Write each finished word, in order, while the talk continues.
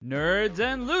Nerds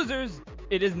and losers,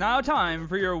 it is now time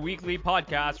for your weekly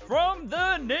podcast from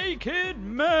the Naked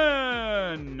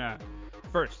Man.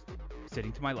 First,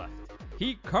 sitting to my left,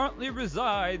 he currently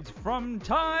resides from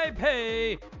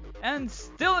Taipei and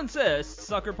still insists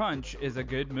Sucker Punch is a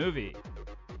good movie.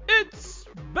 It's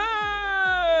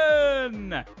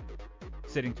Ben!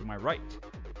 Sitting to my right,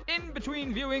 in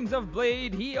between viewings of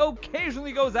Blade, he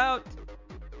occasionally goes out.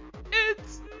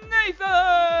 It's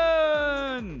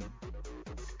Nathan!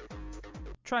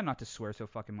 Try not to swear so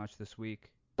fucking much this week.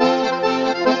 Hi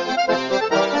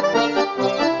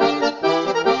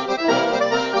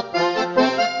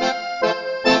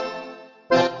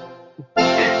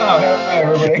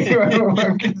everybody.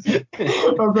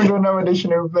 Welcome to another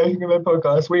edition of Making the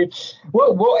Podcast.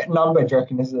 What number do you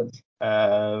reckon this is?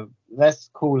 Let's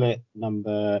call it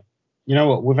number. You know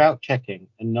what? Without checking,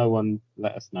 and no one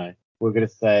let us know, we're going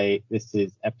to say this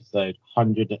is episode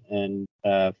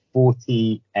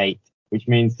 148, which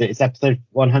means that it's episode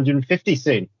 150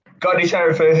 soon. Got any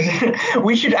first?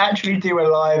 We should actually do a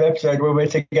live episode where we're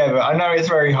together. I know it's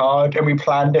very hard, and we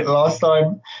planned it last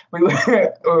time when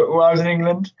I was in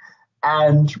England,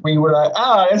 and we were like,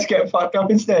 let's get fucked up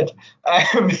instead.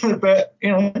 But you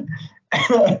know,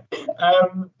 but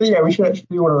yeah, we should actually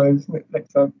do one of those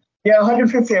next time. Yeah,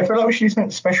 150. I feel like we should do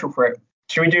something special for it.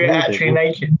 Should we do it actually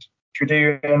naked? Should we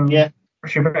do? Yeah.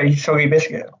 Should we play Soggy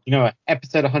Biscuit? You know what?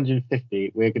 Episode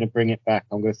 150. We're going to bring it back.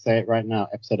 I'm going to say it right now.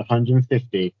 Episode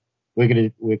 150. We're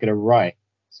gonna write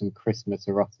some Christmas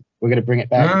erotica. We're gonna bring it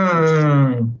back.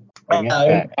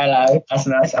 Hello. That's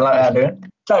nice. I like how I do it.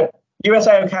 So,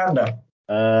 USA or Canada?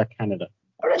 Canada. I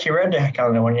haven't actually read the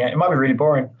Canada one yet. It might be really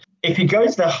boring. If you go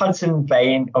to the Hudson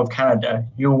Bay of Canada,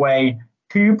 you'll weigh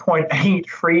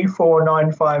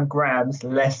 2.83495 grams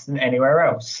less than anywhere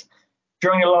else.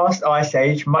 During the last ice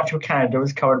age, much of Canada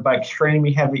was covered by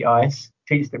extremely heavy ice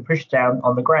sheets that pushed down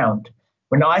on the ground.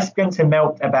 When the ice began to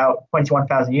melt about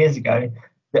 21,000 years ago,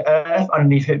 the earth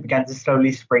underneath it began to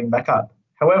slowly spring back up.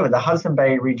 However, the Hudson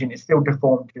Bay region is still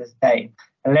deformed to this day,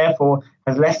 and therefore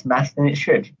has less mass than it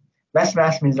should. Less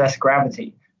mass means less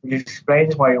gravity, which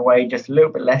explains why you weigh just a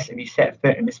little bit less if you set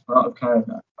foot in this part of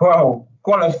Canada. Whoa,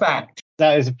 what a fact.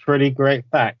 That is a pretty great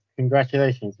fact.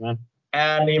 Congratulations, man.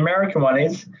 And the American one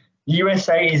is,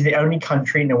 USA is the only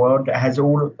country in the world that has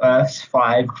all of Earth's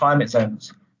 5 climate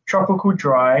zones. Tropical,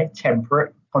 dry,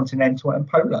 temperate, continental, and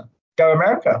polar. Go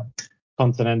America.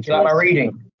 Continental. Do you like my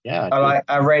reading? Yeah.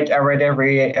 I read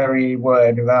every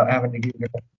word without having to Google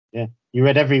it. Yeah. You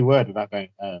read every word without going,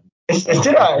 Did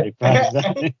I?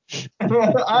 I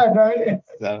don't know.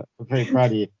 So I'm pretty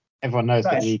proud of you. Everyone knows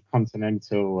that the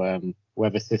continental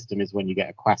weather system is when you get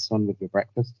a croissant with your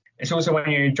breakfast. It's also when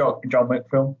you John Wick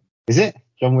film. Is it?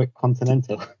 John Wick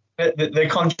Continental? The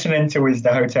Continental is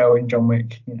the hotel in John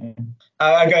Wick. You know.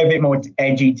 I go a bit more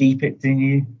edgy, deep than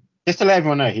you. Just to let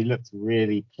everyone know, he looked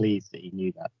really pleased that he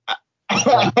knew that. It's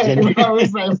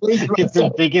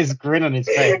the biggest grin on his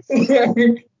face. I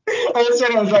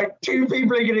was like, 2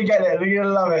 people are going to get it. They're going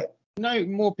to love it. No,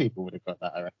 more people would have got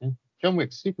that, I reckon. John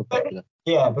Wick's super popular.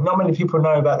 Yeah, but not many people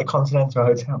know about the Continental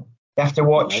Hotel. You have to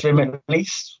watch them at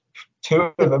least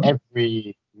 2 of them.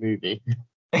 Every movie.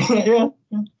 Yeah.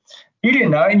 You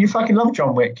didn't know, and you fucking love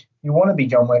John Wick. You want to be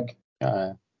John Wick.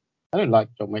 I don't like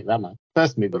John Wick that much.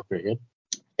 First movie was pretty good.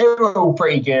 They were all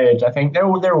pretty good, I think. They're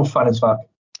all fun as fuck.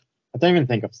 I don't even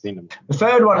think I've seen them. The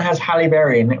third one has Halle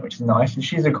Berry in it, which is nice, and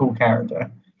she's a cool character.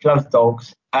 She loves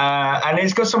dogs. And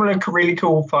it's got some of the really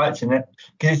cool fights in it,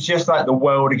 because it's just like the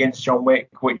world against John Wick,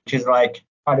 which is like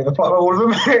kind of the plot of all of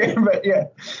them. But yeah.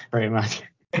 Pretty much.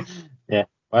 Yeah.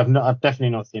 Well, I've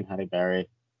definitely not seen Halle Berry,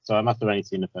 so I must have only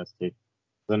seen the first 2.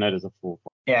 I know there's a 4th one.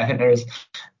 Yeah, I think there is.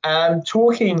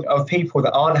 Talking of people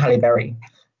that aren't Halle Berry,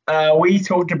 we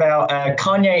talked about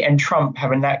Kanye and Trump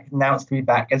have announced to be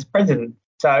back as president.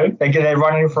 So they're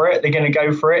running for it. They're going to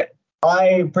go for it.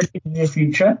 I predicted the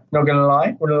future, not going to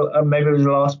lie. Well, maybe it was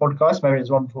the last podcast, maybe it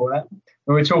was one before that.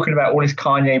 We were talking about all this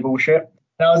Kanye bullshit.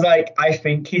 And I was like, I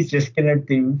think he's just going to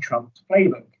do Trump's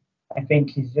playbook. I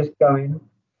think he's just going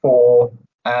for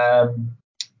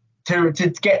to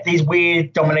get these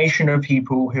weird domination of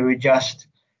people who are just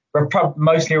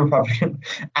mostly Republican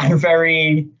and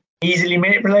very easily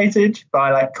manipulated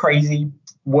by like crazy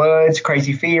words,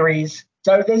 crazy theories.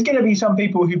 So there's going to be some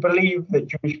people who believe that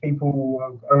Jewish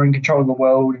people are in control of the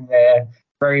world and they're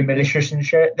very malicious and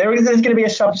shit. There's going to be a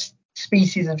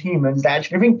subspecies of humans that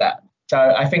actually think that. So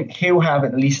I think he'll have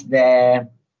at least their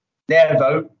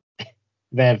vote.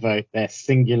 Their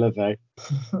singular vote.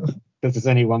 Because there's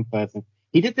only one person.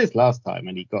 He did this last time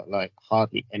and he got like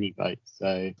hardly any votes.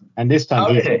 So, and this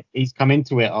time he's come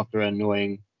into it after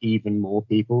annoying even more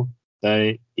people.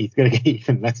 So he's going to get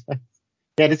even less votes.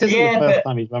 Yeah, this isn't the first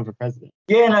time he's run for president.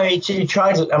 Yeah, no, he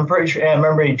tried. I'm pretty sure. I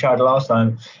remember he tried last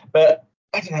time, but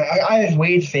I don't know. I have a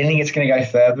weird feeling it's going to go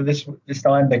further this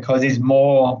time because he's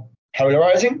more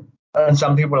polarizing, and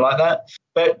some people like that.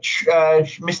 But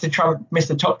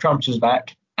Mr. Top Trump was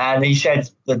back, and he said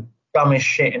the dumbest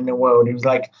shit in the world. He was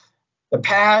like, the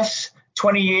past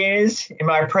 20 years in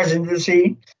my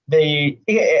presidency, the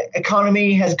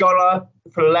economy has gone up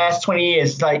for the last 20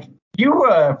 years. It's like, you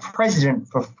were president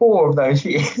for 4 of those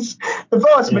years. The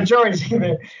vast majority of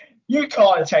it, you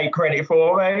can't take credit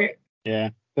for, mate. Yeah,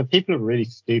 but people are really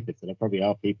stupid, so there probably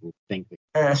are people who think that.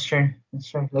 Yeah, that's true.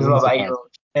 There's a lot of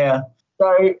 8-year-olds. Yeah.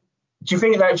 So, do you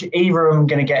think that either of them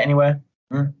going to get anywhere?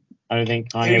 I don't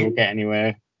think Kanye will get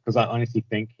anywhere because I honestly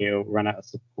think he'll run out of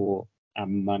support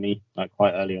and money like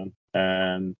quite early on.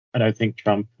 I don't think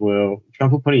Trump will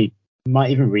probably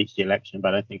might even reach the election, but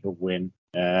I don't think he'll win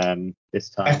this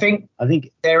time. I think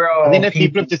that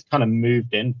people have just kind of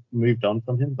moved on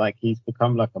from him. Like he's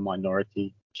become like a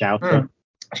minority shouter.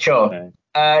 Sure.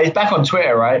 So, he's back on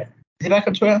Twitter, right? Is he back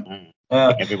on Twitter?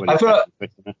 I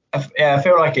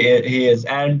feel like he is,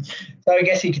 and so I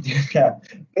guess he could do that.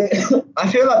 I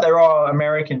feel like there are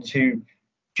Americans who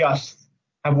just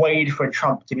have waited for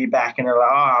Trump to be back, and they're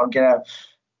like, I'm gonna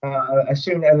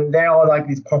assume. And there are like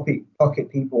these pocket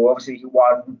people. Obviously, he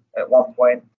won at one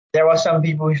point. There are some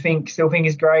people who still think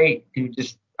he's great, who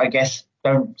just, I guess,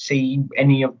 don't see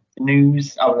any of the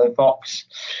news other than Fox.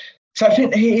 So I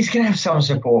think he's gonna have some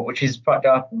support, which is fucked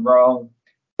up and wrong.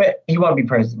 But he won't be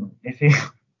president. If he's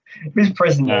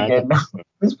president again, if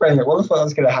he's president, what the fuck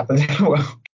is going to happen? I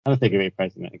don't think he'll be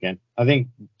president again. I think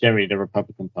generally the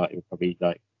Republican Party will probably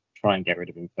like try and get rid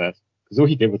of him first because all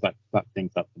he did was like fuck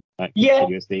things up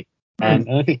continuously. And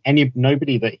I don't think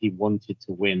nobody that he wanted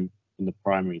to win in the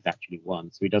primaries actually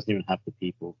won, so he doesn't even have the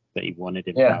people that he wanted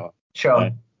in power. Sure. So,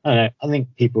 I don't know. I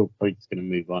think people are probably just going to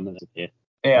move on and disappear.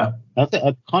 Yeah.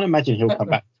 I can't imagine he'll come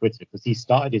back to Twitter because he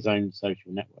started his own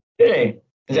social network. Did he?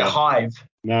 Is it Hive?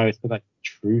 No, it's called like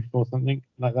Truth or something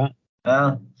like that.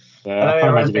 I know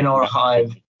everyone's been on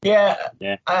Hive. Yeah.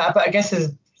 But I guess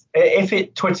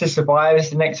if Twitter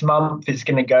survives the next month, it's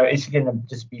going to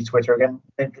just be Twitter again,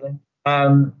 essentially.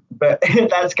 But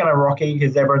that's kind of rocky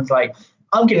because everyone's like,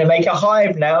 I'm going to make a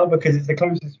Hive now because it's the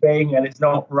closest thing and it's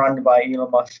not run by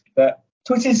Elon Musk. But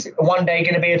Twitter's one day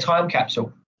going to be a time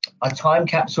capsule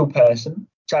person.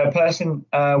 So a person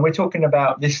we're talking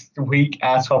about this week,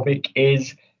 our topic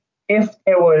is if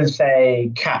there was a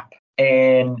cap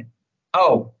in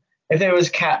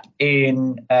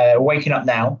Waking Up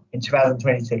Now in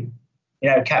 2022,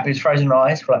 Cap is frozen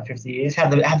ice for like 50 years,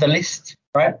 have the list,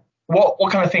 right?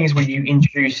 What kind of things would you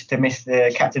introduce to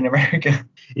Mr. Captain America?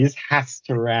 He just has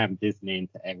to ram Disney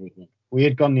into everything. We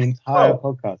had gone the entire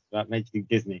podcast about mentioning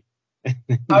Disney.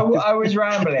 I was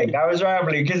rambling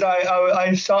because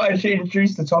I started to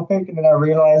introduce the topic and then I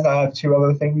realized I had 2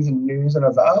 other things in news and I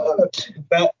was like,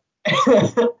 but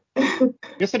you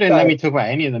also didn't let me talk about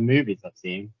any of the movies I've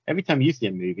seen. Every time you see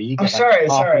a movie, you get sorry.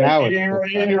 an hour.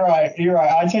 You're right.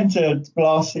 I tend to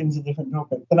blast into different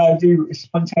topics, and I do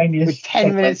spontaneous. We're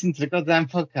 10 minutes into the goddamn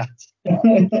podcast.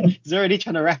 He's already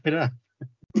trying to wrap it up.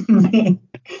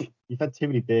 You've had too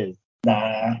many beers. Nah,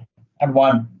 I had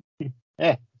one.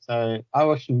 Yeah. So I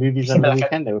watched some movies over the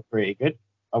weekend. They were pretty good.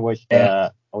 I watched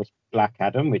Black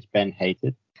Adam, which Ben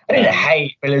hated. I didn't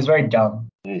hate, but it was very dumb.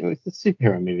 It was a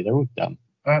superhero movie. They're all dumb.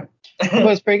 Right. But it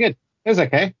was pretty good. It was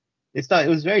okay. It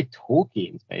was very talky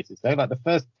in spaces. So like the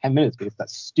first 10 minutes was that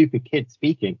stupid kid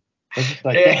speaking. It was just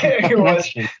like, it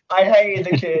was. I hated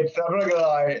the kid. I'm not gonna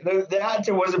lie. The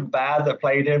actor wasn't bad that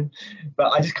played him,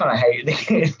 but I just kind of hated the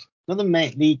kid. Not the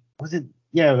main. Was that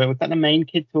the main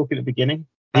kid talking at the beginning?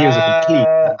 He was a complete.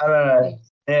 I don't know.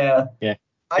 Yeah. Yeah.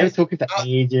 They were talking for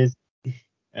ages.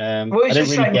 It's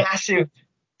just like massive.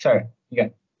 Sorry,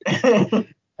 you go.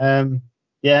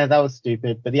 Yeah, that was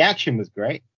stupid, but the action was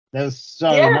great. There was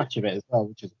so much of it as well,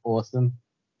 which is awesome.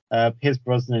 Pierce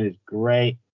Brosnan is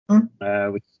great,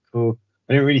 which is cool.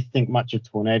 I didn't really think much of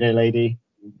Tornado Lady,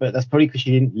 but that's probably because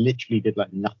she did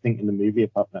like nothing in the movie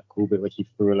apart from that cool bit where she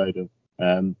threw a load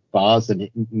of bars and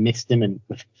it missed him and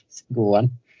every single one,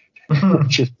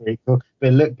 which is pretty cool. But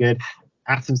it looked good.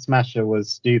 Atom Smasher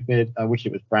was stupid. I wish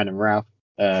it was Brandon Routh.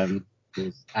 It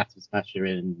was Atom Smasher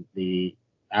in the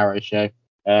Arrow show.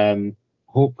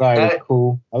 Hawkeye was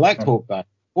cool. I liked Hawkeye.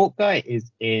 Hawkeye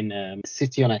is in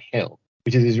City on a Hill,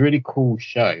 which is this really cool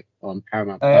show on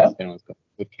Paramount Plus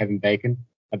with Kevin Bacon.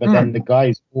 But then the guy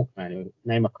who's Hawkman, his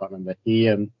name I can't remember, he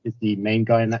is the main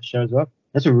guy in that show as well.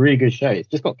 That's a really good show. It's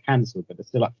just got cancelled, but there's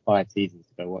still like 5 seasons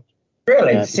to go watch.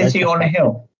 Really? City on a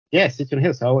Hill? Yeah, City on a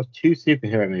Hill. So I watched 2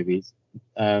 superhero movies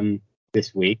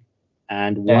this week,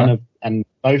 and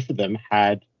both of them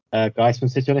had guys from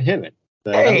City on a Hill in.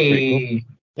 So that was pretty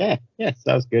cool. Yeah, so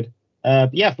that was good.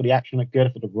 But yeah, for the action looked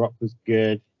good. For The Rock was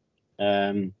good.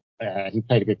 He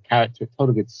played a good character. It told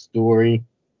a good story.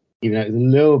 Even though it was a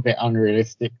little bit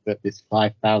unrealistic that this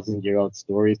 5,000-year-old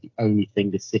story is the only thing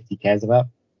the city cares about.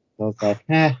 So I was like,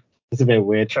 it's a bit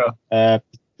weird. Sure.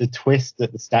 The twist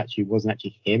that the statue wasn't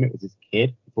actually him, it was his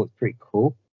kid. I thought it was pretty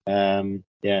cool. So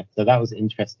that was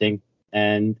interesting.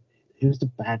 And who was the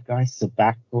bad guy?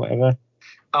 Sabak or whatever?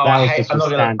 Oh,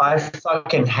 I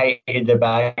fucking hated the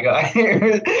bad guy.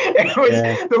 it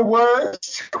was the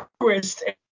worst twist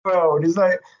in the world. It's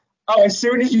like, as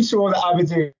soon as you saw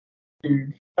the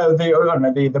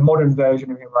Abaddon, the modern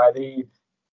version of him, right?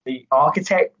 The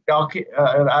architect,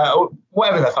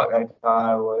 whatever the fuck that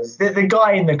guy was, the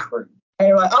guy in the crew. And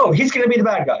you're like, oh, he's going to be the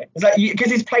bad guy. It's like, because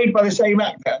he's played by the same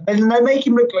actor. And they make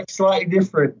him look like slightly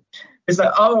different. It's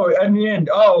like, in the end,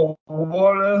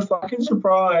 what a fucking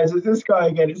surprise. It's this guy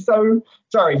again. It's so,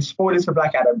 sorry, spoilers for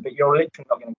Black Adam, but you're literally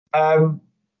not going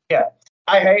to.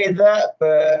 I hated that,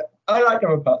 but I like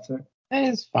other parts of it.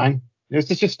 It's fine. It was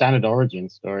just a standard origin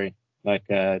story, like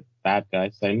a bad guy.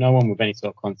 So no one with any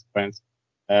sort of consequence.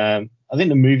 I think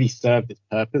the movie served its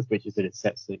purpose, which is that it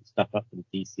sets stuff up for the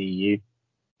DCU.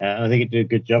 I think it did a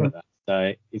good job of that.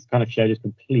 So it's kind of showed this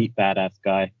complete badass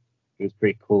guy. It was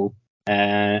pretty cool.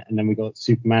 And then we got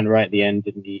Superman right at the end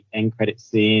in the end credit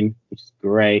scene, which is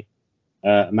great.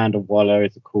 Amanda Waller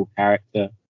is a cool character.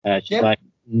 She's like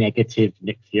negative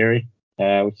Nick Fury,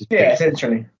 which is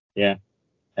essentially. Yeah.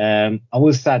 I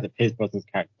was sad that Pierce Brosnan's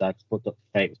character died. I thought Dr.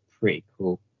 Fate was pretty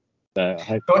cool. So I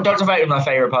hope Dr. Fate was my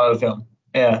favorite part of the film.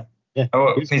 Yeah. Pierce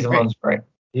Brosnan's great.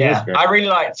 Great. I really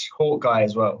liked Hawkeye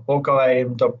as well. Hawkeye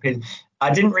and Dr. Pierce.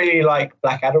 I didn't really like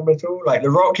Black Adam at all. Like, The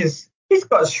Rock he's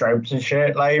got strokes and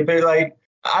shit. Like, but like,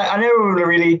 I never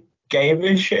really gave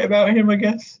a shit about him, I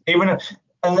guess. And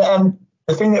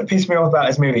the thing that pissed me off about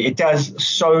this movie, it does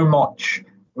so much.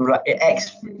 Like,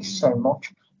 so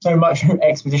much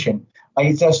exposition. Like,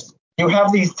 it's just, you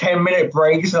have these 10-minute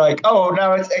breaks, like,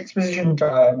 now it's exposition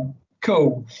time.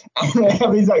 Cool. And they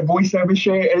have these like voiceover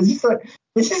shit. And it's just like,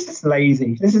 this is just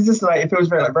lazy. This is just like, it feels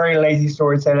very lazy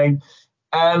storytelling.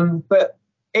 But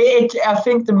I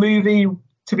think the movie,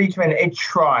 to be commended, it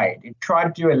tried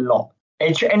to do a lot.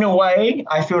 In a way,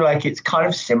 I feel like it's kind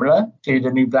of similar to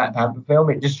the new Black Panther film.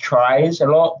 It just tries a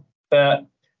lot, but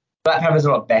Black Panther's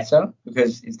a lot better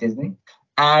because it's Disney.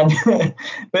 And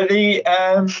but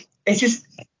it's just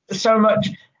so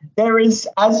much. There is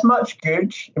as much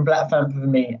good in Black Panther for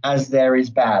me as there is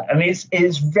bad, and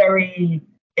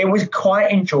it was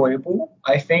quite enjoyable,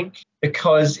 I think,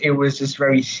 because it was just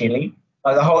very silly.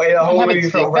 Like the whole movie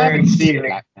felt very silly.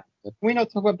 Can we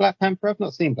not talk about Black Panther? I've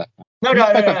not seen Black Panther.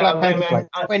 No. Like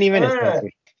 20 minutes last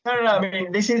week. No. I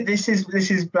mean, this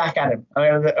is Black Adam.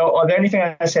 I mean, the only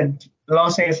thing I said, the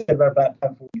last thing I said about Black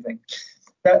Panther, what do you think?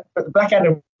 But Black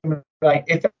Adam, like,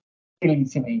 it felt silly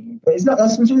to me, but it's not.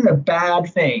 That's not a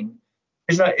bad thing.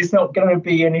 It's not going to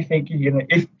be anything.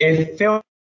 If it felt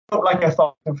like a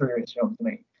Fast and Furious film to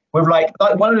me, with like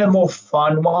one of the more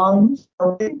fun ones,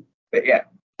 probably. But yeah.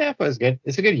 Yeah, I thought it was good.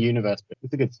 It's a good universe, but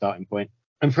it's a good starting point.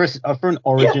 And for an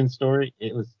origin story,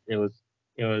 it was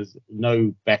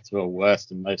no better or worse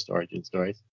than most origin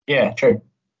stories. Yeah, true.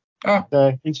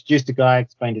 So introduced a guy,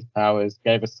 explained his powers,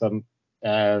 gave us some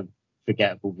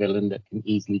forgettable villain that can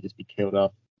easily just be killed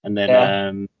off, and then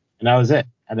and that was it.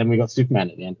 And then we got Superman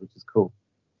at the end, which is cool.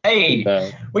 Hey,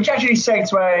 which actually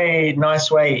segues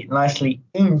nicely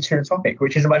into the topic,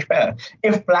 which is much better.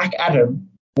 If Black Adam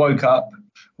woke up,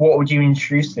 what would you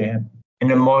introduce to him in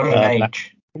the modern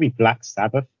age? Probably Black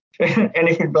Sabbath.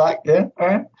 Anything black, yeah? All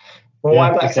right. Well,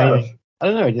 why Black Sabbath? I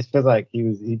don't know. It just feels like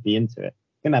he'd be into it.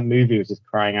 I think that movie was just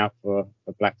crying out for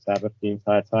Black Sabbath the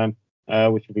entire time,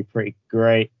 which would be pretty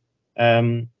great. I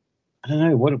don't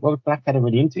know. What was Black Adam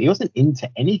really into? He wasn't into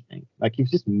anything. Like, he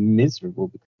was just miserable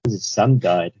because his son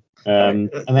died. And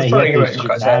then he had the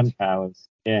Shazam powers.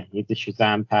 Yeah, he had the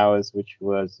Shazam powers, which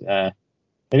was an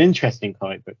interesting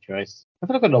comic book choice. I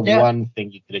feel like the one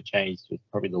thing you could have changed was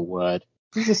probably the word.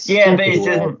 But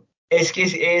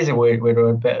it is a weird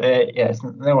word, but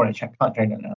no one can't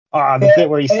change it now. The bit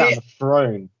where he sat on the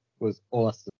throne was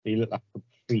awesome. He looked like a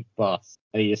complete boss,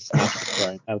 and he just smashed the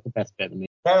throne. That was the best bit of the movie.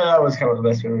 That was kind of the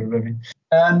best bit of the movie.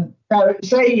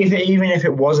 Say even if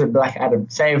it wasn't Black Adam,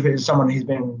 say if it was someone who's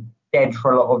been dead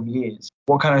for a lot of years,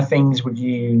 what kind of things would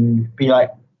you be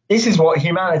like, this is what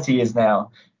humanity is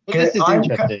now? Well, this is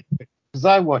interesting, because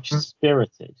I watched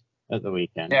Spirited at the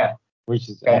weekend. Yeah. Which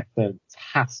is a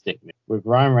fantastic movie with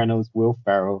Ryan Reynolds, Will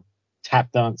Ferrell,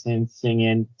 tap dancing,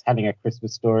 singing, telling a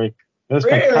Christmas story. It was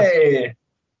fantastic. Really?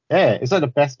 Yeah, it's like the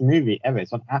best movie ever.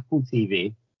 It's on Apple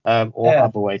TV, or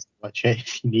other ways to watch it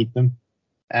if you need them.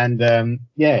 And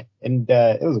it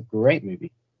was a great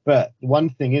movie. But one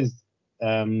thing is,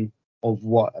 at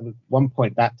one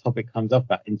point that topic comes up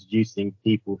about introducing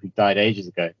people who died ages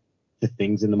ago to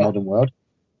things in the modern world,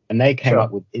 and they came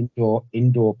up with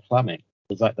indoor plumbing. It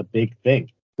was like the big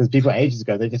thing because people ages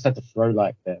ago they just had to throw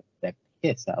like their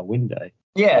piss out a window.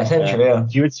 Yeah, essentially.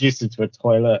 If you introduce them to a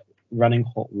toilet, running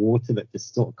hot water that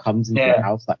just sort of comes into your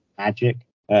house like magic,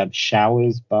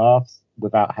 showers, baths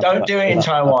without having Don't do it in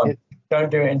Taiwan.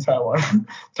 Don't do it in Taiwan.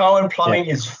 Taiwan plumbing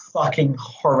is fucking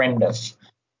horrendous.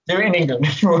 Do it in England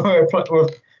where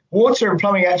water and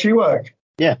plumbing actually work.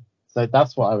 Yeah, so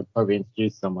that's what I would probably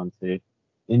introduce someone to.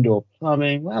 Indoor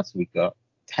plumbing. What else have we got?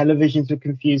 Televisions would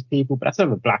confuse people, but that's sort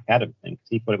of a Black Adam thing because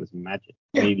he thought it was magic.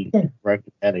 He broke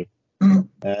the telly.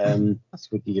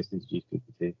 That's what you just introduce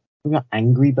people to. We got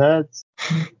Angry Birds.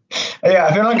 Yeah,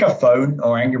 I feel like a phone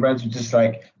or Angry Birds would just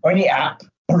like, or any app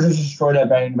would just destroy their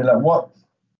brain and be like, what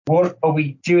are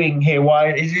we doing here?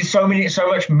 Why is there so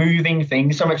much moving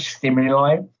things, so much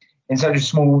stimuli in such a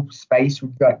small space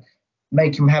would like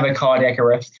make them have a cardiac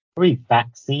arrest? Probably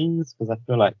vaccines, because I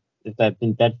feel like if they've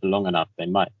been dead for long enough,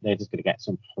 they're just going to get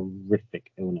some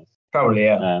horrific illness. Probably,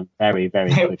 yeah. Very,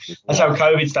 very quickly. That's how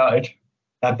COVID started.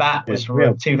 That bat was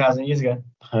from 2,000 years ago.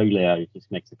 Polio just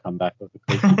makes a comeback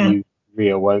because you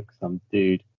reawoke some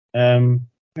dude. That'd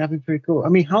be pretty cool. I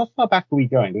mean, how far back are we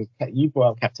going? You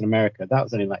brought up Captain America. That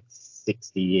was only like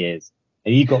 60 years.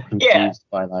 And you got confused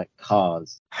by like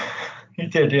cars. You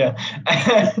did, yeah.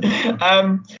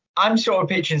 I'm sort of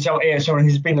picturing someone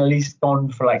who's been at least gone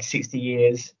for like 60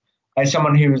 years. As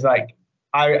someone who was like,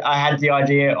 I had the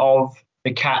idea of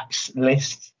the Caps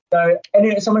list. So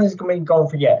anyway, someone who's been gone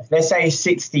for, let's say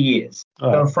 60 years.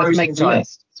 Right, let's make the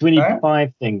list. So we need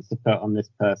 5 things to put on this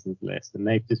person's list, and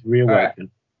they've just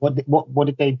reawakened. Right. What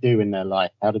did they do in their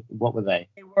life? What were they?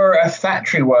 They were a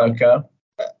factory worker.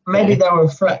 Maybe they were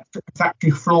a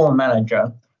factory floor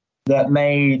manager that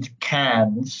made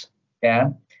cans,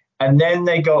 and then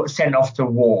they got sent off to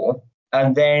war,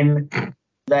 and then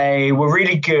they were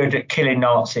really good at killing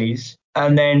Nazis,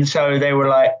 and then so they were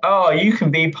like, oh, you can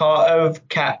be part of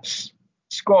Cap's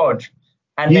squad.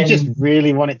 And you just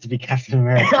really want it to be Captain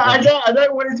America. I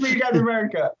don't want it to be Captain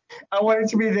America. I want it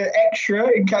to be the extra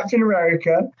in Captain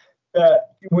America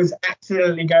that was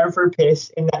accidentally going for a piss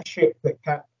in that ship that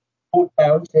Cap brought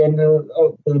down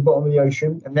to the bottom of the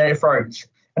ocean, and then it froze.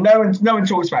 And no one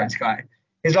talks about this guy.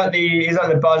 He's like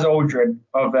the Buzz Aldrin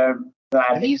of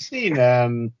Have you seen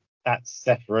that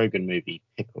Seth Rogen movie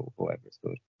Pickle, or whatever it's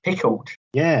called? Pickled.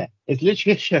 Yeah, it's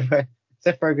literally a show where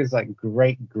Seth Rogen's like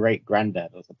great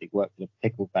granddad or something worked at a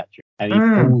pickle factory, and he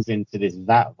falls into this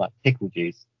vat of like pickle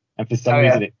juice, and for some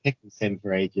reason it pickles him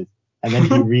for ages, and then he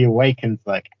reawakens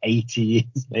like 80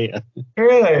 years later.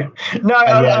 Really? No,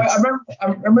 I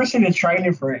remember seeing a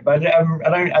trailer for it, but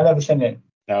I've never seen it.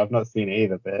 No, I've not seen it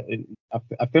either, but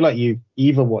I feel like you've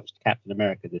either watched Captain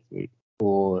America this week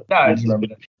or no, I just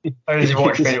remember it. I just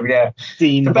watched it,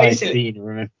 scene by scene.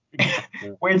 Remember?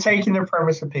 We're taking the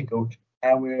premise of Pickled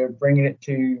and we're bringing it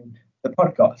to the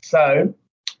podcast. So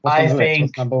I think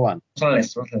what's number 1? What's on the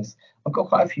list? I've got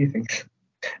quite a few things.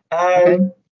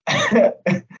 But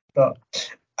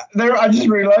I just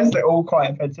realised they're all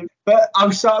quite offensive. But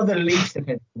I'll start with the least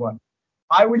offensive one.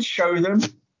 I would show them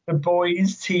the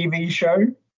Boys TV show.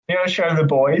 You know, show The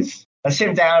Boys. I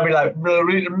sit down and be like,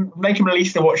 make them at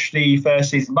least to watch the first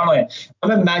season. By the way,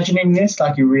 I'm imagining this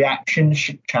like a reaction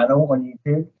channel on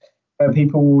YouTube where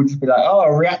people will just be like, oh,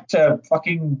 react to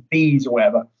fucking bees or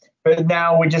whatever. But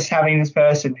now we're just having this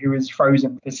person who is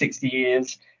frozen for 60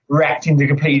 years reacting to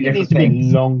completely different things. It needs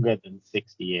to be longer than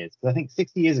 60 years. Because I think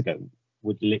 60 years ago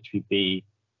would literally be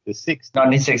the 60s.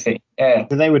 1960, yeah.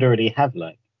 So they would already have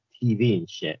like TV and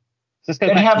shit. So let's go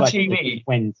They'd back have to like TV.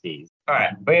 The 20s. All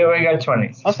right, we go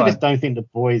 20s. I also just don't think The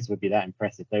Boys would be that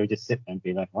impressive. They would just sit there and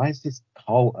be like, why is this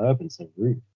Carl Urban so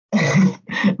rude?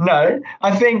 No,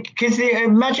 I think because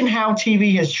imagine how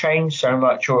TV has changed so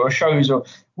much, or shows, or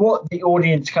what the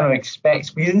audience kind of expects.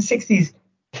 Because in the 60s,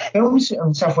 films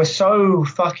and stuff were so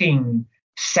fucking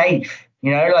safe,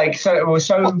 you know, like so it was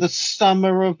so. What, The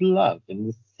Summer of Love in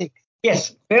the 60s?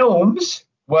 Yes, films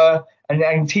were and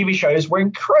TV shows were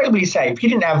incredibly safe. You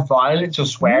didn't have violence or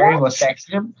swearing or sex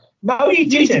in them. No, you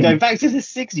didn't. You need to go back to the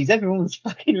 60s. Everyone was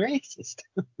fucking racist.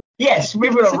 Yes,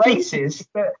 people were racist,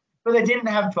 but they didn't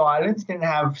have violence, didn't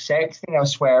have sex, didn't have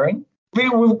swearing.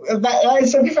 That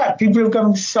is such a fact. People have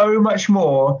become so much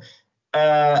more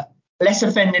less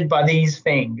offended by these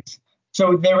things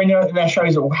So they're in their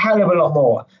shows a hell of a lot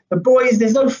more. The Boys,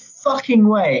 there's no fucking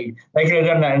way they could have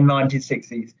done that in the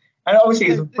 1960s. And obviously,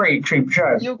 it's a pretty cheap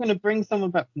show. You're going to bring someone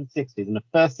back from the 60s, and the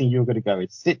first thing you're going to go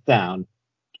is sit down.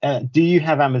 Do you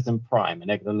have Amazon Prime? And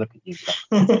they're going to look at you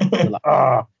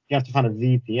like, you have to find a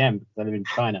VPN because I live in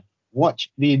China. Watch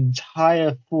the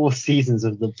entire 4 seasons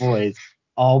of The Boys.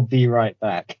 I'll be right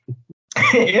back.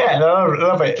 Yeah, I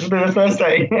love it. It'll be the first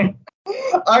day.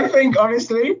 I think,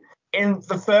 honestly, in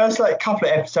the first couple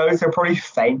of episodes, they'll probably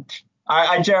faint.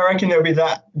 I reckon there'll be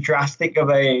that drastic of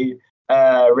a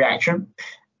reaction.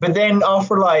 But then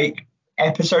after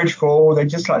episode 4, they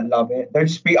just love it. They'll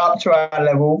just be up to our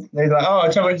level. They're like, oh,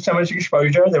 so much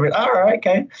exposure. They'll be like, all right,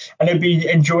 okay. And they'll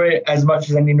enjoy it as much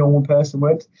as any normal person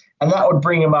would. And that would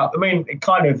bring them up. I mean, it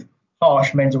kind of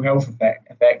harsh mental health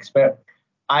effects, but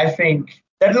I think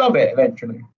they'd love it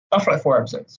eventually. After 4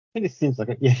 episodes. I think it seems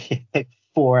like it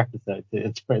 4 episodes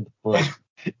to spread the point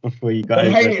before you got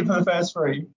They hate it for the first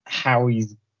 3.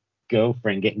 Howie's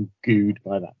girlfriend getting gooed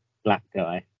by that black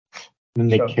guy. And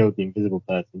then they killed the invisible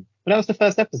person. But that was the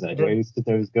first episode where he was with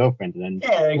his girlfriend, and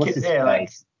then what's his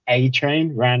face?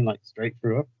 A-Train ran straight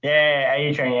through her. Yeah,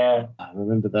 A-Train, yeah. I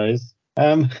remember those.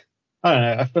 I don't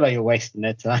know. I feel like you're wasting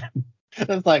their time.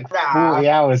 That's 40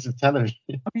 hours of television.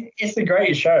 I mean, it's the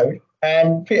greatest show,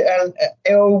 and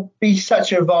it'll be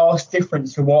such a vast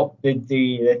difference to what the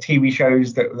TV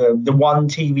shows the one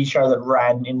TV show that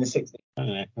ran in the 60s. I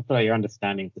don't know. I feel like your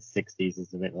understanding of the 60s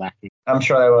is a bit lacking. I'm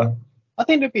sure they were. I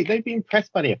think they'd be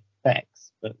impressed by the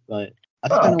effects, but I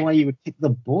don't know why you would pick The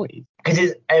Boys. Because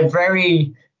it's a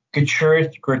very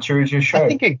gratuitous show. I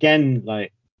think again,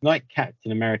 like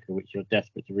Captain America, which you're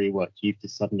desperate to rewatch, you've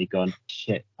just suddenly gone,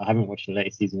 shit, I haven't watched the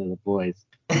latest season of The Boys.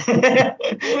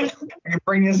 You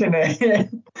bring this in there.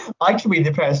 I could be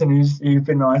the person who's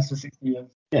been nice for 60 years.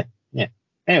 Yeah.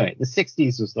 Anyway, the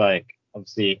 60s was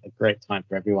obviously a great time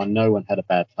for everyone. No one had a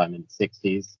bad time in the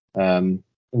 60s.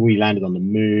 We landed on the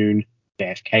moon.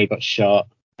 JFK got shot.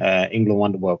 England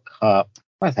won the World Cup.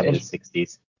 What happened in the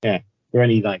 60s? Yeah. There are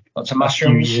only lots of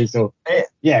mushrooms. Isn't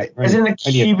the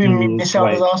Cuban Missile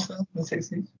disaster in the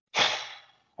 60s?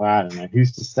 Well, I don't know.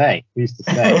 Who's to say? Which is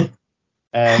why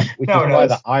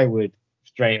that I would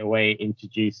straight away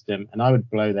introduce them, and I would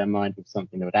blow their mind with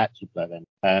something that would actually blow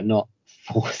them, not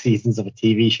 4 seasons of a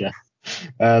TV show.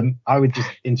 I would just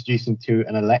introduce them to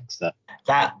an Alexa.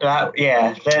 Yeah.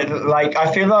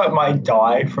 I feel like I might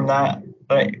die from that.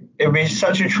 It would be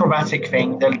such a traumatic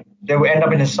thing that they would end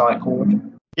up in a psych ward.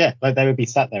 Yeah, they would be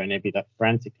sat there and they'd be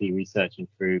frantically researching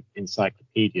through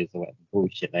encyclopedias or whatever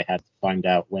bullshit they had to find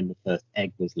out when the first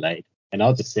egg was laid. And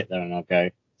I'll just sit there and I'll go,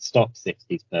 stop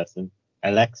 60s person.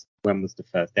 Alexa, when was the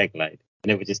first egg laid?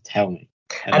 And it would just tell me.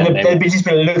 And they'd be just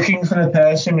looking for the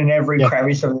person in every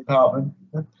crevice of the apartment.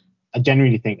 I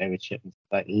genuinely think they would ship them.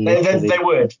 They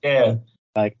would, yeah.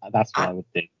 That's what I would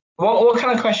do. What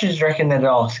kind of questions do you reckon they'd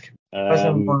ask?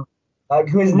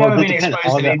 Who has never been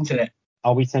exposed to the internet?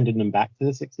 Are we sending them back to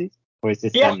the 60s? Or is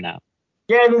this them now?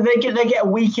 Yeah, they get a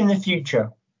week in the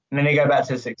future. And then they go back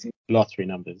to the 60s. Lottery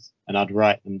numbers. And I'd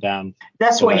write them down.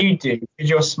 That's what you do, because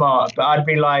you're smart. But I'd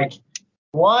be like,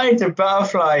 why do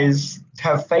butterflies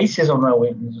have faces on their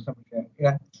wings or something?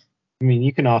 Yeah. I mean,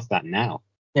 you can ask that now.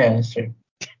 Yeah, that's true.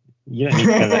 You don't need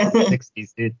to go back to the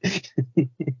 60s, dude.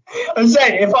 I'm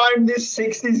saying, if I'm this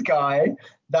 60s guy,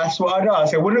 that's what I'd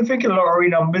ask. I wouldn't think of lottery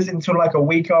numbers until a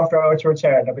week after I were to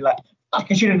return. I'd be like, I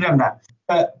should have done that.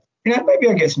 But, maybe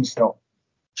I'll get some stock.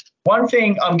 One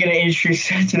thing I'm going to introduce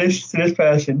to this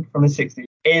person from the 60s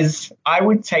is I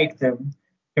would take them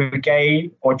to a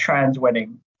gay or trans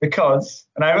wedding because,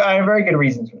 and I have very good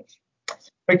reasons for this,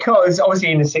 because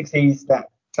obviously in the 60s that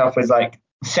stuff was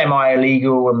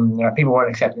semi-illegal and people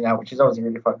weren't accepting that, which is obviously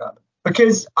really fucked up.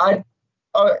 Because it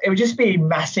would just be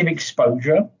massive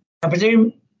exposure. I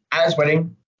presume at this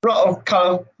wedding, a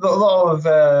lot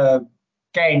of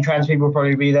gay and trans people will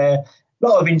probably be there. A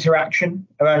lot of interaction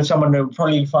around someone that would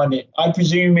probably find it. I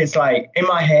presume it's in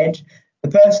my head, the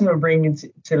person that would bring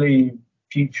into the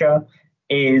future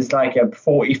is a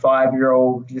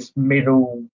 45-year-old, just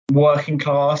middle working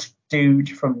class dude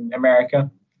from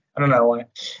America. I don't know why,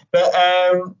 but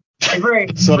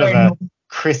very sort of a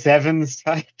Chris Evans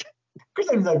type. Chris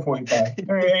Evans is 45. He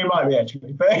might be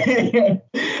actually, but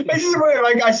it's just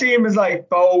weird. I see him as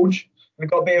bulge and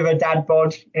got a bit of a dad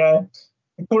bod,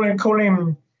 Call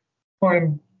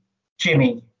him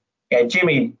Jimmy. Yeah,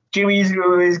 Jimmy. Jimmy's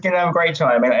gonna have a great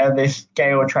time at this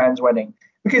gay or trans wedding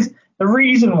because the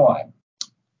reason why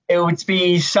it would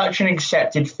be such an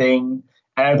accepted thing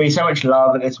and there'd be so much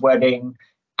love at this wedding.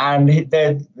 And he'd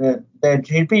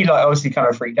be like obviously kind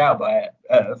of freaked out by it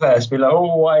at first, be like,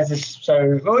 oh, why is this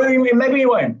so? Well, maybe he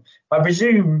won't. I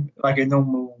presume like a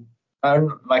normal,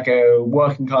 like a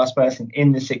working class person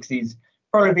in the 60s,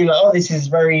 probably be like, oh, this is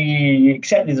very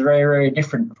accepted, it's very, very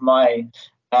different from my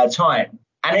time.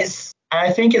 And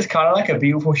I think it's kind of like a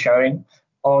beautiful showing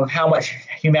of how much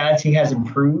humanity has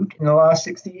improved in the last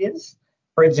 60 years.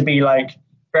 For it to be like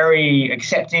very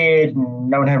accepted, and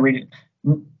no one had really,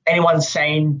 anyone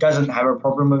sane doesn't have a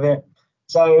problem with it.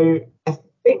 So I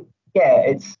think, yeah,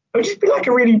 it would just be like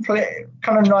a really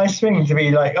kind of nice thing to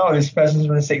be like, oh, this person's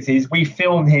from the 60s. We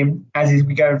film him as he's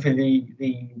going for the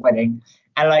wedding,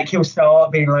 and like he'll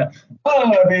start being like,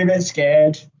 oh, I'm a bit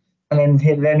scared, and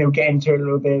then he'll get into it a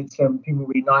little bit. Some people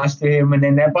will be nice to him, and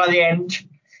then by the end,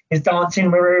 he's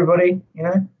dancing with everybody. You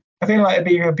know, I think like it'd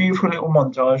be a beautiful little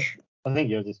montage. I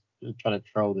think you're just trying to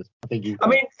troll this. I think I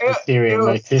mean,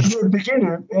 the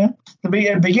beginner, yeah, to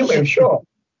begin with, sure.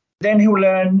 Then he'll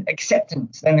learn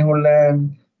acceptance. Then he'll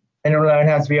learn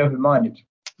how to be open-minded.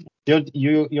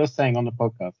 You're saying on the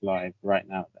podcast live right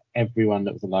now that everyone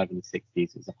that was alive in the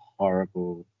 60s was a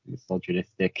horrible,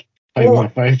 misogynistic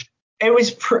homophobe. It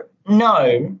was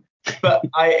no, but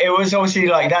it was obviously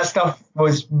like that stuff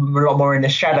was a lot more in the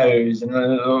shadows and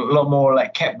a lot more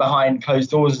like kept behind closed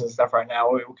doors and stuff right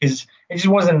now, because it just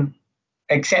wasn't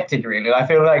accepted really. I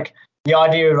feel like the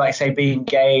idea of like say being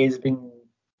gay has been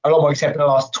a lot more accepted in the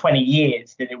last 20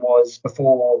 years than it was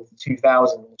before the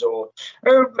 2000s or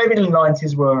maybe the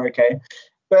 90s were okay.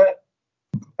 But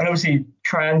and obviously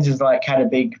trans has like had a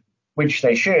big, which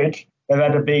they should, they've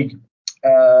had a big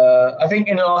I think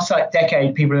in the last like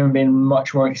decade, people have been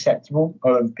much more acceptable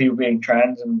of people being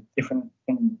trans and different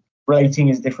and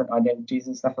relating as different identities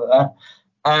and stuff like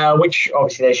that. Which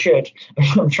obviously they should.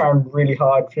 I'm trying really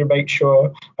hard to make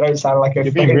sure I don't sound like a.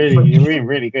 You're being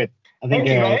really good. I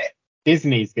think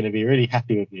Disney's going to be really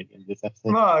happy with you in this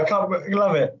episode. No, I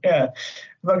love it. Yeah, I'm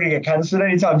not going to get cancelled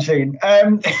anytime soon.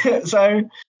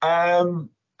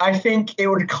 I think it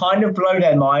would kind of blow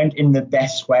their mind in the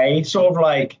best way, sort of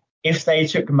like if they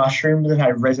took mushrooms and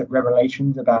had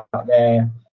revelations about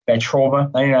their trauma,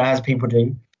 as people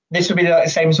do. This would be the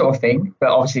same sort of thing, but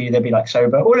obviously they'd be like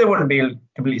sober, or they wouldn't be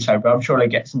completely sober. I'm sure they'd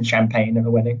get some champagne at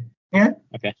the wedding. Yeah.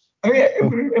 Okay. I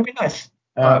mean, it'd be nice.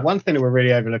 One thing that we're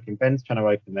really overlooking, Ben's trying to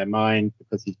open their mind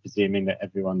because he's presuming that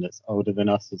everyone that's older than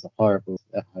us is a horrible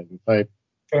homophobe,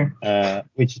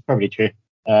 which is probably true.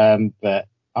 But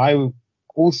I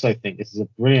also think this is a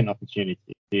brilliant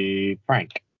opportunity to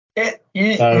prank.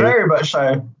 Very much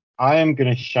so. I am going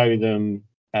to show them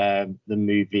the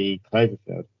movie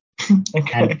Cloverfield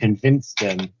and convince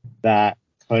them that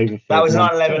Cloverfield. That was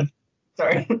 9/11.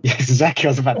 Sorry. Yes, exactly. I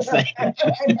was about to say. That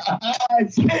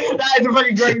is a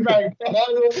fucking great prank.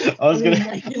 I'm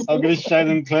gonna show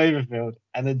them Cloverfield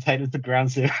and then take them to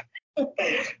Ground Zero.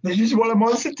 This is what a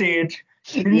monster did.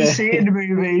 You didn't see it in the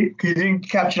movie because you didn't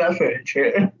capture that footage.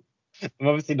 I'm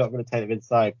obviously not going to take them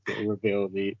inside because it will reveal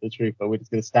the truth, but we're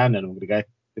just going to stand there and we're going to go,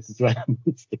 this is where the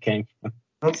monster came from.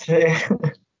 That's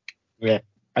it. Yeah.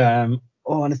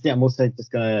 Honestly, I'm also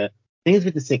just going to... Things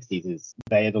with the 60s is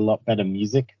they had a lot better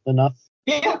music than us.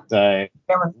 Yeah. So,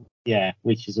 yeah,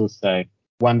 which is also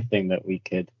one thing that we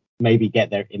could maybe get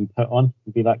their input on.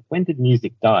 We'd be like, when did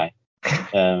music die?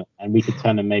 And we could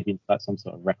turn them maybe into like some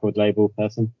sort of record label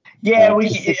person. Yeah,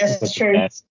 that's true.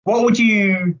 Best. What would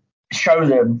you show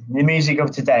them the music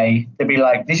of today? They'd be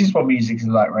like, this is what music is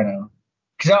like right now.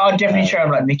 Because I'd definitely show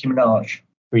them like Nicki Minaj.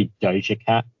 Doja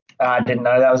Cat. I didn't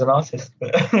know that was an artist.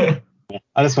 But yeah,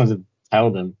 I just wanted to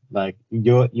tell them, like,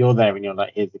 you're there and you're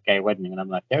like, here's a gay wedding, and I'm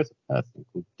like, there's a person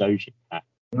called Doja Cat.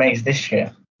 He makes this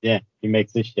shit. Yeah, he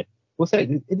makes this shit. Also,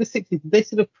 in the 60s, did they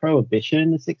sort of prohibition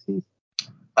in the 60s?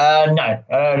 No,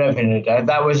 I don't think they did.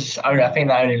 I think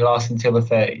that only lasts until the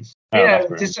 30s.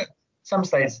 Just some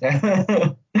states.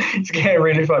 It's getting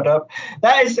really fucked up.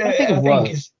 That is, I think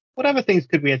what other things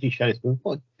could we actually show this with?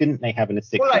 What didn't they have in the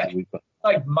 60s? Well,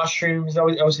 like mushrooms,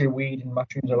 obviously weed and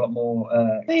mushrooms are a lot more.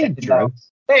 They had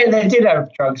drugs. They did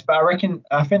have drugs, but I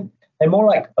think they're more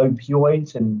like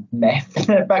opioids and meth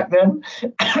back then. They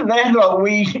had a lot of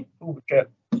weed. Oh shit!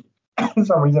 For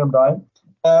some reason I'm dying.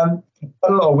 A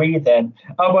lot of weed then.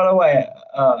 Oh, by the way,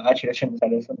 actually I shouldn't say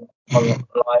this on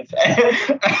live.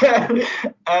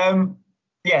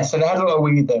 Yeah, so they had a lot of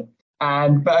weed then.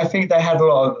 But I think they had a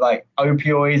lot of like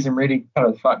opioids and really kind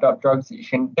of fucked up drugs that you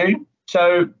shouldn't do.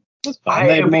 So that's fine.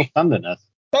 They had more fun than us.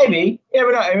 Maybe. Yeah,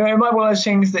 but no, it might be one of those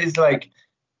things that is like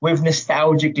with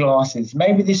nostalgic glasses.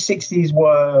 Maybe the 60s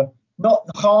were not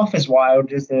half as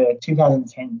wild as the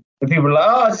 2010. The people were like,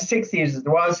 oh, it's the 60s, it's the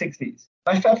wild 60s.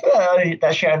 I feel like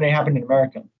that shit only happened in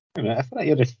America. I feel like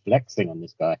you're just flexing on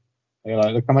this guy. You're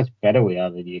like, look how much better we are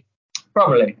than you.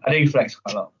 Probably. I do flex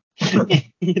quite a lot.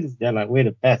 They're like, we're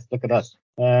the best. Look at us.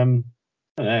 I don't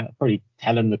know. I'll probably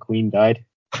tell him the Queen died.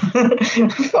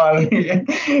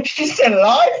 She's still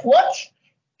alive? What?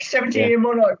 17-year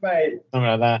monarch, mate. Something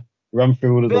like that. Run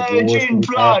through all of the wars. Virgin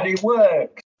blood, it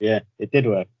worked. Yeah, it did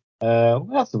work.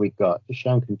 What else have we got? Just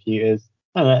showing computers.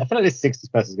 I don't know. I feel like this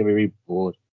 60s person is going to be really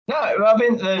bored. No, I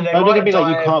mean, They're going to be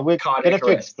like, you can't. We're going to have to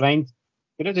arrest. explain.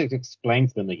 We don't have to explain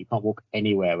to them that you can't walk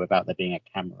anywhere without there being a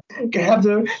camera. You have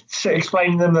to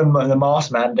explain to them the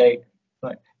mask mandate.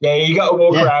 Like, yeah, you got to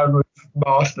walk around with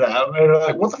mask now. And they're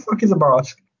like, what the fuck is a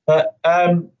mask?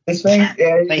 This thing,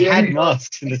 yeah, they had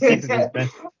masks in the 60s, man.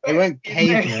 They weren't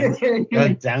cavemen.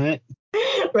 God damn it.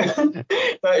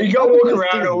 You got to walk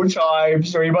around all the time,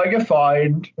 so you might get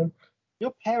fined.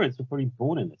 Your parents were probably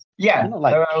born in this. Yeah. They're not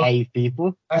like cave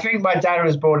people. I think my dad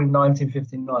was born in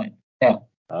 1959.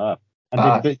 Yeah.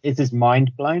 And is his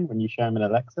mind blown when you show him an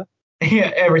Alexa?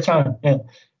 Yeah, every time. Yeah.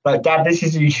 Like, Dad, this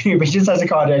is YouTube. It just has a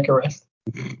cardiac arrest.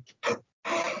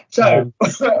 So,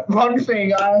 one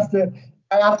thing I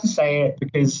have to say it,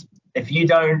 because if you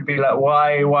don't, be like,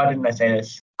 why didn't I say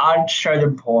this? I'd show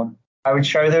them porn. I would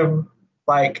show them,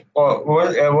 like,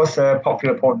 what's a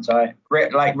popular porn site?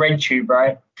 Like RedTube,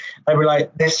 right? I'd be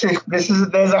like, there's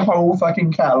a whole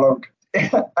fucking catalogue.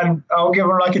 And I'll give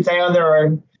them like a day on their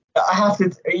own.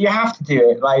 You have to do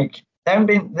it. Like, they haven't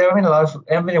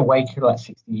been awake for like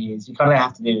 60 years. You kind of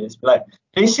have to do this. But like,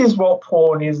 this is what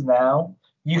porn is now.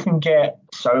 You can get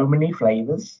so many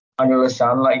flavors under the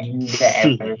sun. Like, you can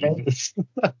get everything.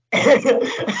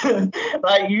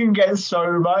 Like, you can get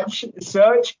so much.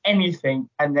 Search anything,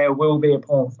 and there will be a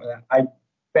porn for that. I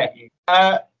bet you.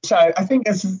 So I think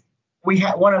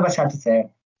one of us had to say it.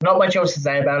 Not much else to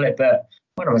say about it, but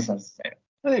one of us has to say it.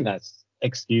 I think that's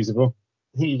excusable.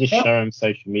 I think you just show them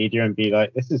social media and be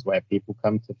like, this is where people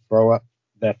come to throw up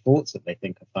their thoughts that they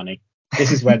think are funny.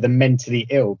 This is where the mentally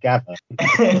ill gather.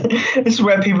 This is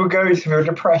where people go if they're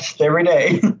depressed every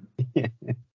day. Yeah,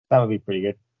 that would be pretty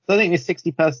good. So I think this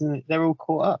 60 person, they're all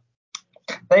caught up.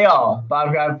 They are, but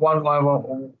I've got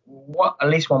at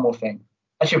least one more thing.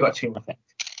 Actually, I've got two more things.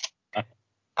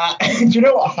 Okay. Do you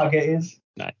know what Hugger is?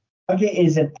 No. Hugger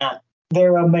is an app.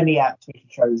 There are many apps we can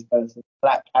show this person.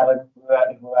 Black Adam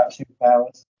without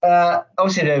superpowers.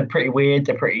 Obviously, they're pretty weird.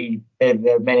 There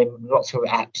are lots of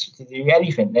apps to do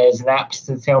anything. There's an app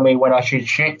to tell me when I should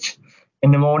shit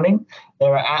in the morning.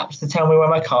 There are apps to tell me where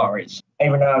my car is,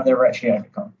 even though I've never actually owned a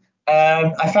car.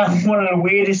 I found one of the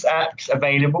weirdest apps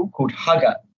available called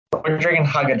Hugger. What do you reckon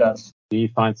Hugger does? Do you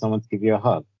find someone to give you a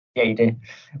hug? Yeah, you do.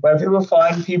 When people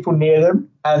find people near them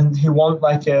and who want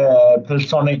like a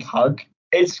platonic hug,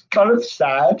 it's kind of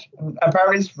sad.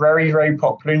 Apparently, it's very, very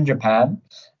popular in Japan.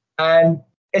 And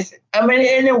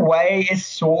in a way, it's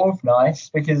sort of nice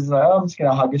because I'm just going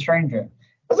to hug a stranger.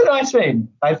 That's a nice thing,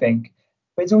 I think.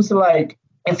 But it's also like,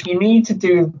 if you need to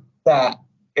do that,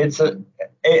 it's a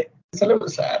little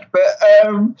sad. But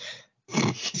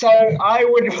so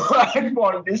I'd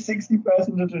want this 60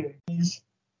 person to do is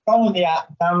go on the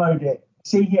app, download it.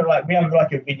 See here, like, we have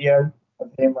like a video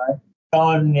of him, right? Go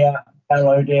on the app,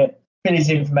 download it. Fill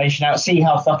his information out, see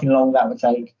how fucking long that would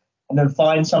take, and then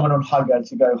find someone on Hugger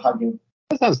to go hug him.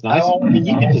 That sounds nice. I mean,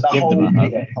 you can just give them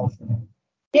a hug.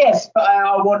 Yes, but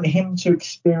I want him to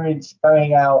experience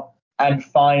going out and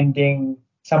finding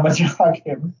someone to hug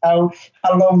him. How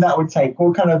long that would take?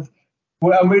 What kind of?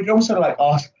 And we'd also like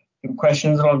ask him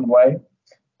questions along the way.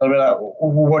 I'll be like,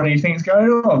 what do you think is going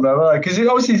on? Because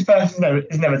obviously this person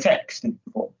has never texted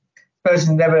before. This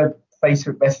person's never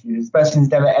Facebook messages. This person's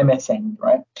never MSN,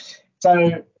 right?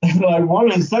 So, like,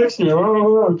 one is sexy,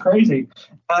 crazy.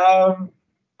 And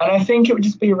I think it would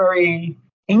just be a very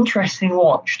interesting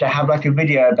watch to have, like, a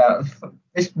video about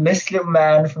this little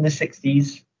man from the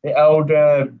 60s, the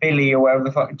elder Billy or whatever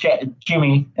the fuck,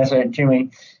 Jimmy,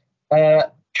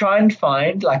 try and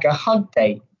find, like, a hug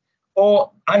date.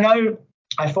 Or, I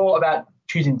thought about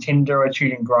choosing Tinder or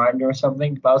choosing Grindr or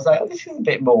something, but I was like, this is a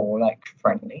bit more, like,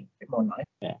 friendly, a bit more nice.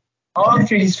 Yeah.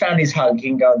 After he's found his hug, he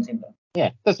can go on Tinder. Yeah,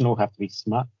 it doesn't all have to be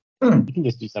smart. You can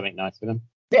just do something nice with them.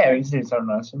 Yeah, you can do something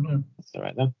nice with them. That's all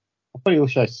right then. I'll probably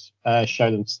also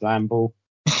show them slam ball.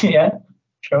 Yeah,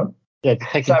 sure. Yeah, to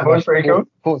take slam ball's pretty cool.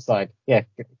 Courtside. Yeah,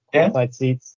 courtside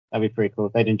seats. That'd be pretty cool.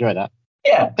 They'd enjoy that.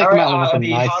 Yeah, take them out on like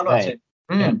a nice day.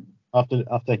 Yeah. After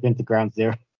they've been to Ground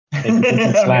Zero. They can do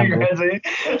some slam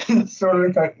ball. Sort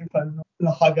of like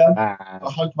a hugger. I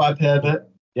hugged my parent.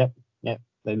 Yep.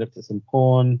 They looked at some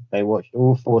porn. They watched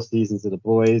all 4 seasons of The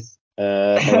Boys.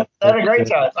 They had a great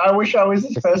time. I wish I was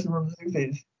this person from the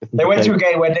 60s. They went to a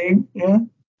gay wedding. Yeah.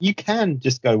 You can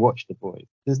just go watch The Boys.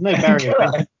 There's no barrier.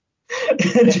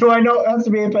 Do I not have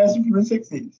to be a person from the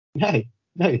 60s? No.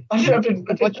 I You didn't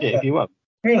can watch it if you want.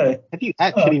 Really? Have you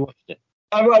actually watched it?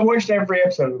 I watched every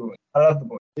episode of The Boys. I love The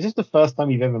Boys. Is this the first time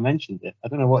you've ever mentioned it? I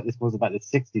don't know what this was about the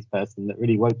 60s person that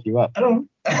really woke you up. I don't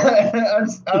I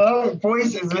love it.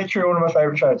 Boys is literally one of my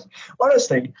favourite shows.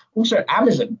 Honestly, also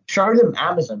Amazon. Show them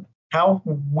Amazon. How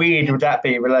weird would that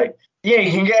be? We're like, yeah,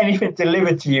 you can get anything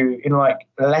delivered to you in like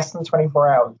less than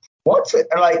 24 hours. What?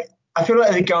 Like, I feel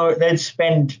like they'd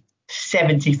spend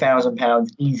 £70,000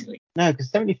 easily. No,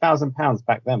 because £70,000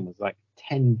 back then was like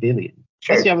 10 billion.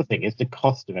 Sure. That's the other thing, is the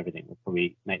cost of everything would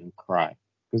probably make them cry.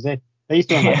 Because they used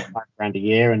to earn like £5,000 a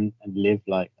year and live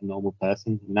like a normal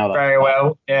person. Now, like, Very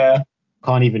well, yeah. You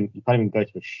can't even go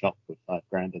to a shop with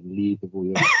 £5,000 and leave with all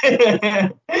your.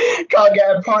 Can't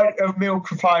get a pint of milk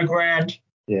for £5,000.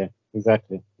 Yeah,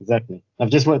 exactly. I've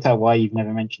just worked out why you've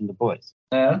never mentioned The Boys.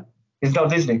 Yeah, it's not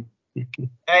Disney.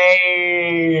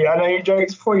 Hey, I know your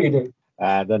jokes before you do.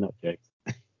 They're not jokes.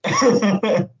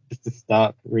 Just the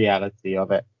stark reality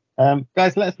of it.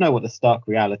 Guys, let us know what the stark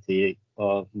reality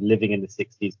of living in the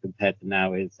 60s compared to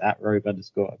now is at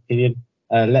Robe_opinion.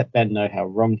 Let Ben know how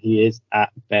wrong he is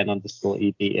at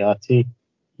Ben_EBERT.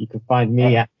 You can find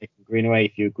me at Nathan Greenaway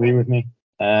if you agree with me.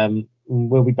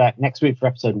 We'll be back next week for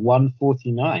episode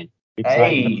 149.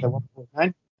 Hey, episode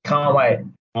 149? Can't wait.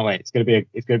 Oh wait, it's gonna be a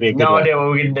good No one. idea what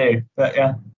we're gonna do, but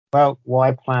yeah. Well,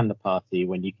 why plan the party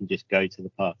when you can just go to the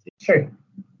party? Sure.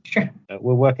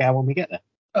 We'll work it out when we get there.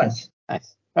 Nice. All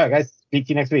right, guys. Speak to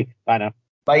you next week. Bye now.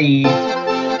 Bye.